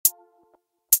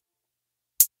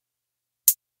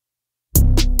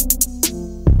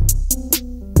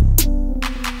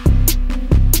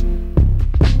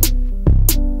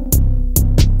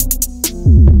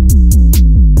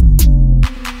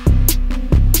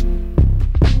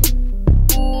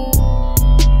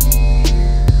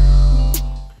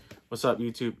What's up,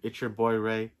 YouTube? It's your boy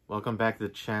Ray. Welcome back to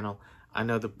the channel. I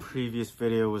know the previous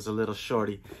video was a little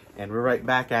shorty, and we're right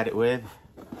back at it with,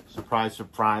 surprise,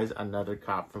 surprise, another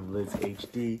cop from Lids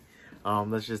HD.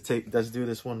 Let's do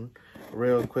this one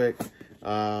real quick.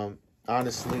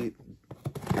 Honestly,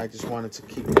 I just wanted to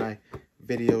keep my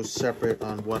videos separate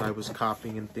on what I was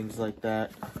copying and things like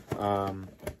that.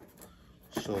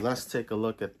 So let's take a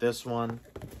look at this one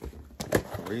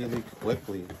really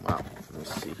quickly. Wow, let me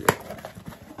see here.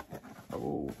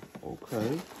 Oh,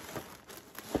 okay.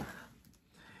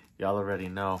 Y'all already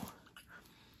know.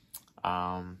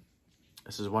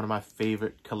 This is one of my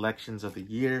favorite collections of the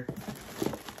year.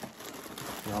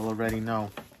 Y'all already know.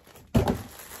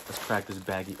 Let's crack this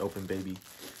baggie open, baby.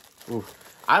 Ooh,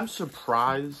 I'm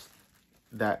surprised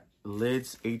that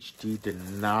Lids HD did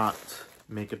not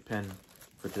make a pen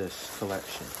for this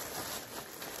collection.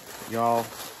 Y'all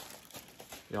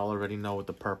already know with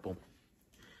the purple.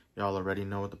 Y'all already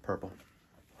know with the purple.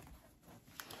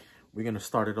 We're gonna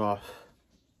start it off.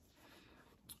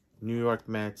 New York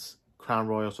Mets, Crown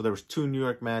Royal. So there was two New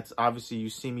York Mets. Obviously, you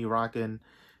see me rocking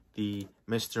the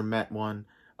Mr. Met one.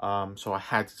 So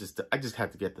I just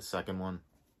had to get the second one.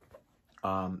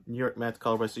 New York Mets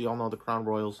colorway. So y'all know the Crown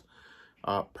Royals.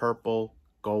 Purple,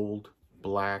 gold,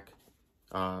 black.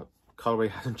 Colorway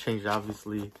hasn't changed,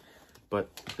 obviously,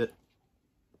 but that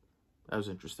was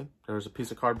interesting. There was a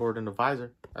piece of cardboard in the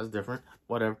visor. That's different.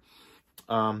 Whatever.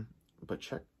 But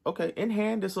check. Okay, in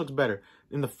hand, this looks better.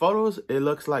 In the photos, it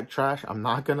looks like trash. I'm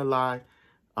not gonna lie.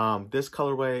 This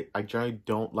colorway, I generally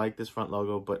don't like this front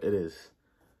logo, but it is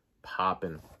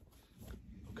popping.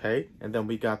 Okay, and then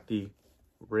we got the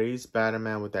raised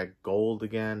Batman with that gold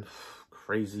again.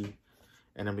 Crazy.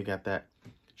 And then we got that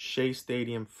Shea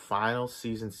Stadium final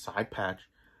season side patch.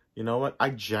 You know what? I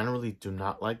generally do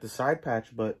not like the side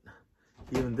patch, but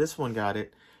even this one got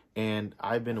it. And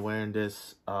I've been wearing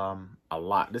this a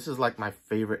lot. This is like my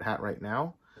favorite hat right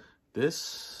now.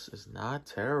 This is not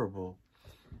terrible.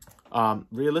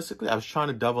 Realistically, I was trying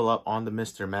to double up on the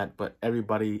Mr. Met, but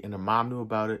everybody and their mom knew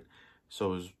about it. So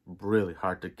it was really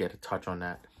hard to get a touch on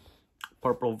that.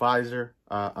 Purple visor,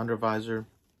 under visor.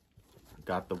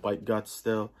 Got the white guts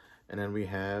still. And then we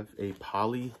have a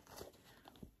poly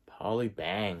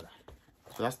bang.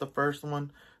 So that's the first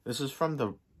one. This is from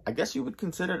the, I guess you would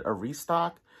consider it a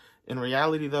restock. In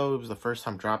reality, though, it was the first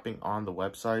time dropping on the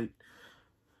website.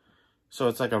 So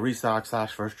it's like a restock /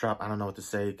 first drop. I don't know what to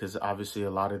say, because obviously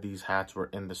a lot of these hats were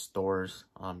in the stores.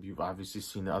 You've obviously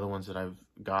seen the other ones that I've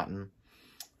gotten.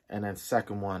 And then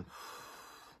second one,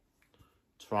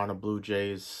 Toronto Blue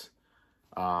Jays.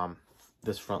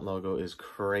 This front logo is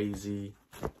crazy.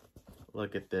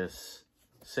 Look at this.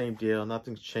 Same deal.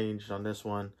 Nothing's changed on this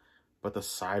one. But the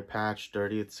side patch,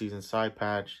 30th season side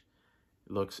patch,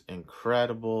 looks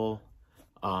incredible.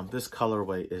 This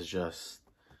colorway is just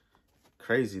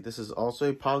crazy. This is also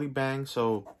a poly bang.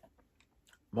 So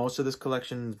most of this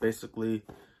collection is basically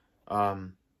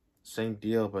same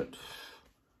deal. But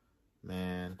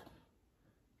man,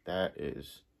 that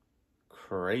is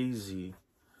crazy.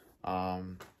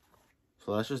 So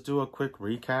let's just do a quick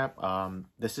recap.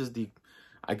 This is the,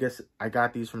 I guess I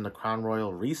got these from the Crown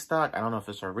Royal restock. I don't know if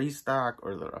it's a restock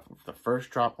or the first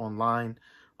drop online.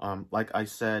 Like I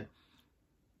said,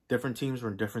 different teams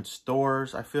were in different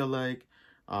stores, I feel like.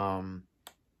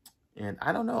 And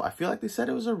I don't know. I feel like they said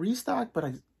it was a restock,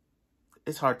 but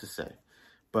it's hard to say.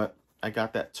 But I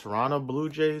got that Toronto Blue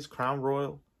Jays Crown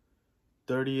Royal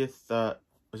 30th,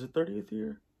 was it 30th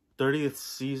year? 30th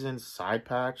season side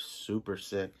patch. Super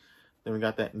sick. Then we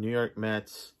got that New York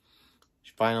Mets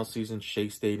final season Shea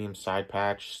Stadium side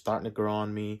patch. Starting to grow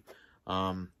on me.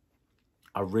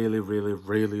 I really, really,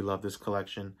 really love this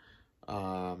collection.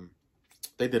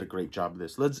 They did a great job with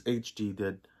this. Lids HD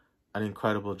did an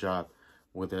incredible job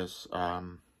with this. I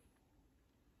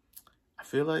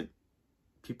feel like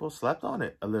people slept on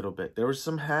it a little bit. There was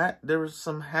some hat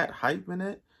hype in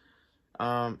it.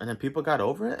 And then people got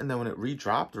over it. And then when it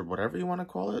redropped, or whatever you want to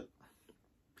call it,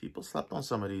 people slept on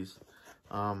some of these.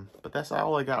 But that's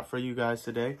all I got for you guys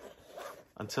today.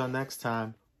 Until next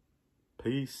time,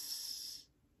 peace.